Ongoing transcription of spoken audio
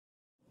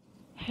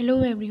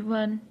Hello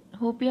everyone,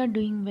 hope you are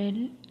doing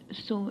well.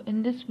 So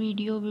in this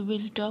video we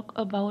will talk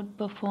about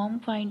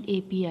performFInd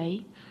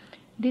API.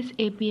 This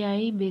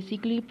API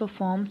basically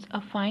performs a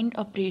find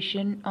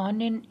operation on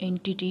an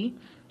entity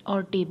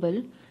or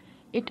table.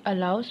 It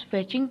allows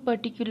fetching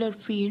particular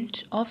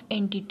fields of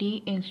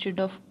entity instead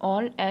of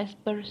all as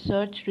per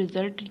search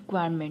result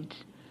requirements.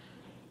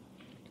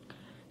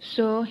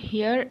 So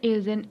here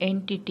is an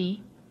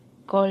entity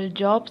called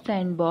job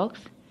sandbox,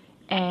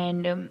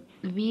 and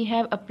we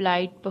have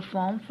applied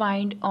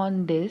performFInd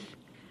on this.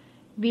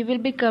 We will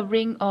be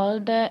covering all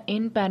the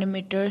in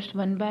parameters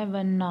one by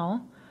one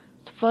now.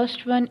 The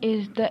first one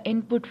is the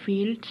input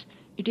fields.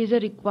 It is a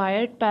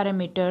required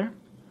parameter.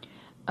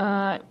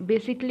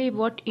 Basically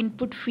what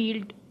input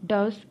field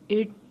does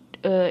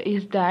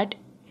is that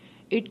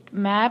it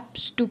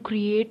maps to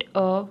create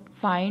a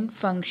find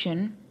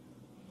function.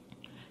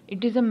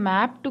 It is a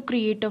map to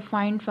create a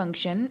find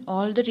function.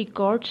 All the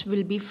records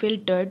will be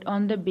filtered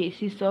on the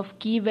basis of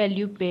key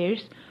value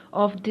pairs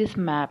of this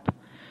map.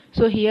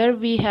 So here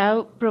we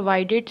have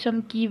provided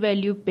some key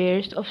value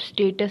pairs of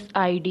status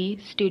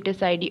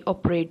ID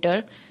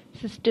operator,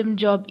 system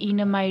job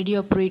enum ID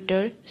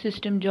operator,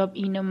 system job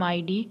enum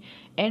ID,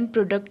 and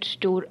product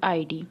store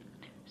ID.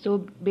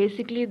 So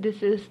basically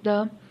this is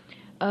the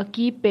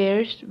key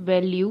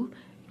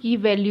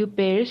value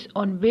pairs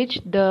on which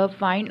the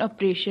find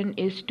operation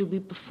is to be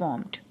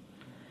performed.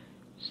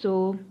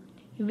 So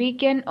we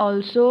can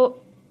also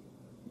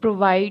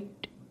provide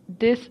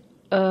this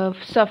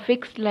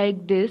suffix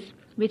like this,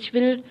 which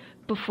will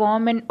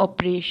perform an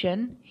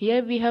operation.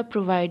 Here we have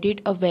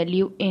provided a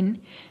value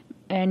in,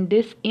 and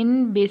this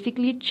in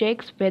basically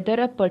checks whether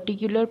a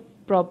particular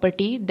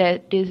property,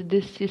 that is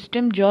this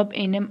system job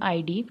enum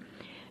ID,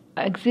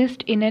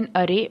 exists in an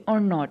array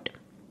or not.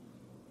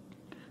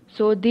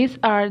 So these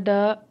are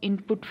the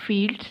input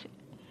fields.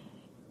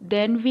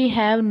 Then we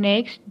have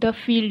next the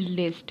field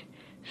list.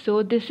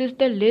 So this is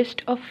the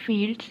list of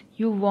fields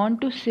you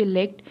want to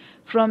select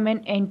from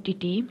an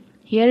entity.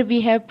 Here we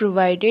have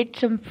provided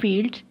some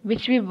fields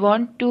which we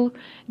want to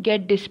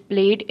get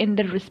displayed in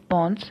the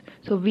response.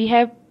 So we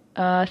have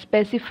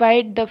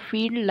specified the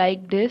field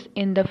like this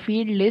in the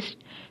field list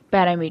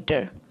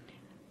parameter.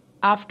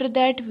 After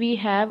that we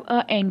have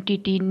a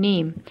entity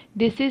name.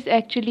 This is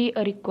actually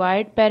a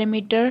required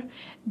parameter.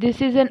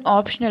 This is an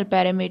optional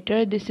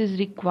parameter. This is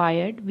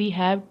required. We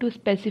have to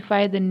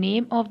specify the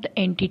name of the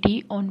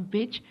entity on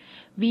which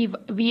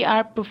we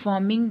are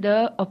performing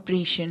the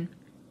operation.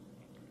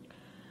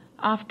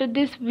 After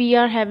this we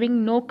are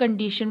having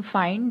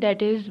noConditionFind,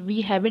 that is we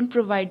haven't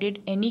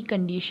provided any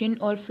condition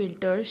or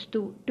filters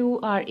to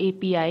our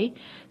API.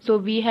 So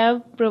we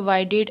have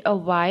provided a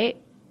Y,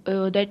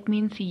 that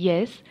means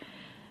yes,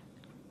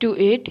 to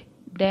it.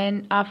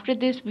 Then after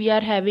this we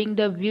are having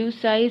the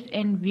viewSize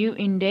and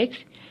viewIndex.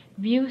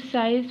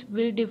 ViewSize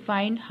will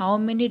define how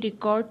many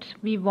records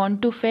we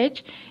want to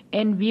fetch,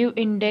 and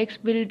viewIndex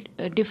will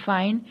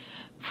define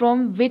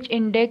from which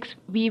index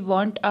we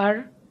want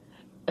our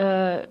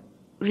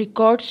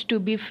records to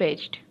be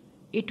fetched.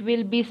 It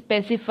will be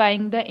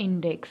specifying the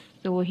index.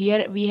 So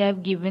here we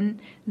have given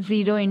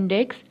 0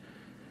 index.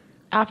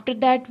 After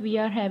that we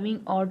are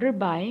having order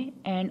by,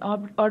 and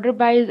order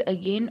by is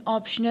again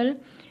optional.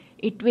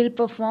 It will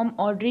perform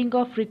ordering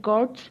of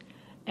records,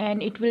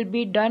 and it will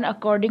be done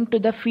according to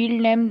the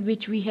field name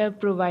which we have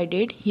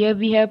provided. Here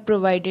we have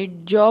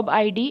provided job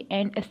ID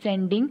and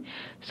ascending,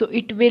 so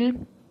it will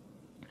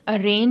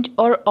arrange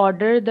or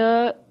order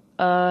the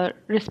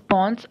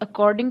response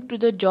according to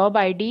the job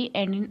ID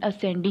and in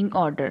ascending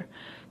order.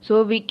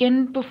 So we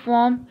can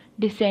perform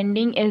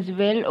descending as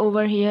well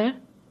over here.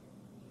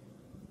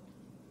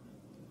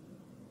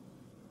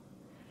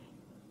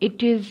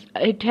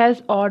 It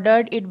has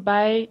ordered it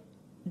by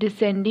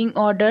descending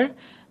order.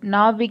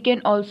 Now we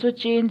can also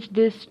change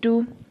this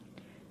to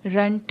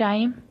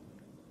runtime,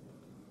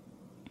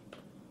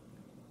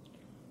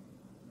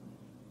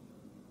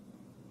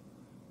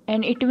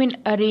 and it will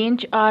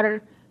arrange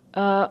our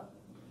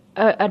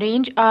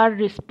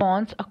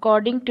response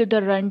according to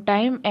the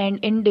runtime and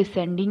in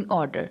descending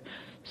order.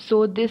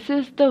 So this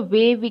is the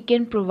way we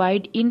can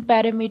provide in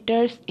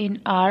parameters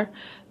in our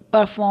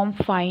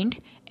performFInd,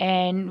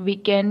 and we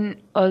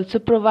can also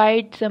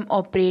provide some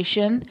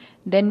operation.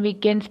 Then we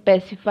can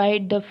specify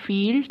the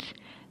fields,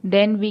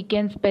 then we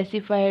can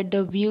specify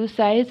the view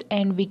size,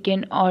 and we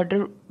can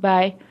order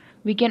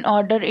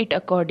it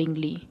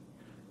accordingly.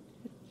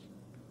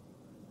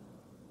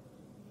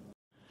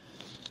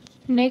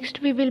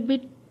 Next we will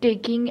be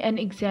taking an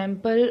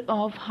example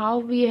of how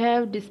we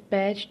have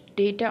dispatched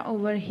data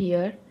over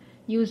here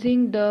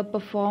using the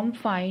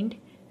performFInd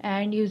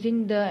and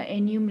using the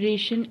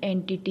enumeration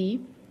entity.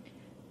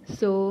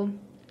 So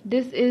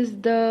this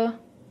is the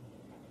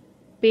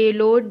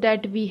payload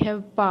that we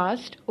have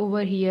passed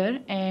over here,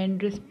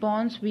 and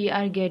response we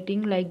are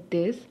getting like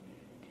this.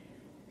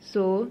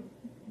 So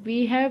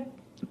we have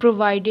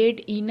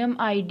provided enum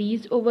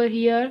IDs over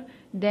here,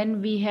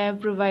 then we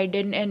have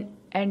provided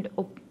an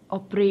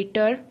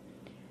operator,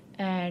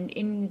 and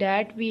in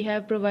that we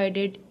have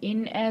provided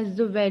in as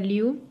the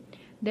value.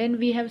 Then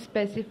we have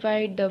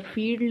specified the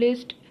field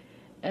list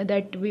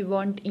that we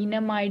want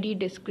enum ID,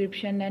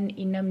 description and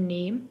enum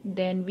name.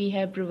 Then we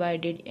have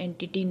provided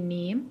entity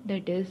name,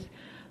 that is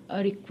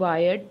a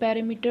required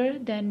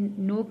parameter, then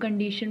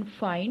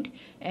noConditionFind,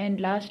 and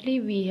lastly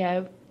we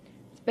have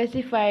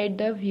specified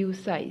the view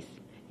size.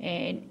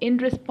 And in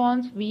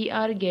response we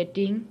are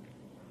getting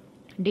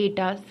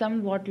data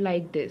somewhat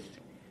like this.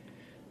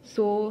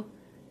 So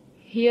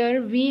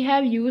here we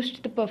have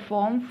used the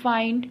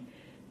performFInd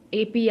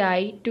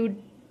API to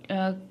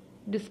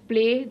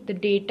display the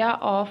data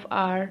of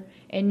our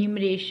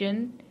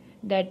enumeration,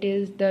 that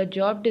is the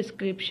job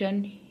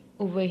description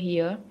over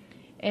here.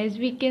 As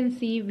we can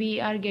see, we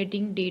are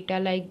getting data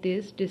like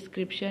this: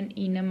 description,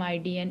 enum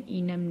ID and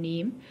enum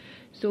name.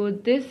 So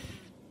this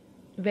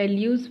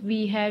values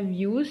we have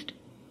used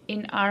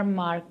in our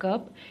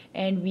markup,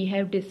 and we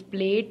have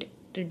displayed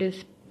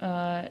this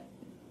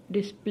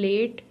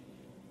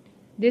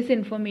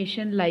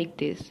information like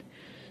this.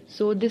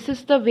 So this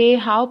is the way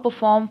how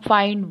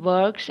performFInd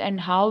works, and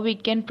how we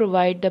can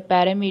provide the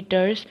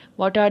parameters,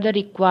 what are the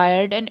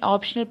required and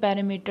optional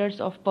parameters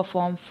of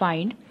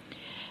performFInd.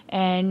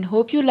 And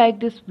hope you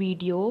like this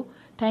video.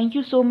 Thank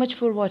you so much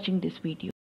for watching this video.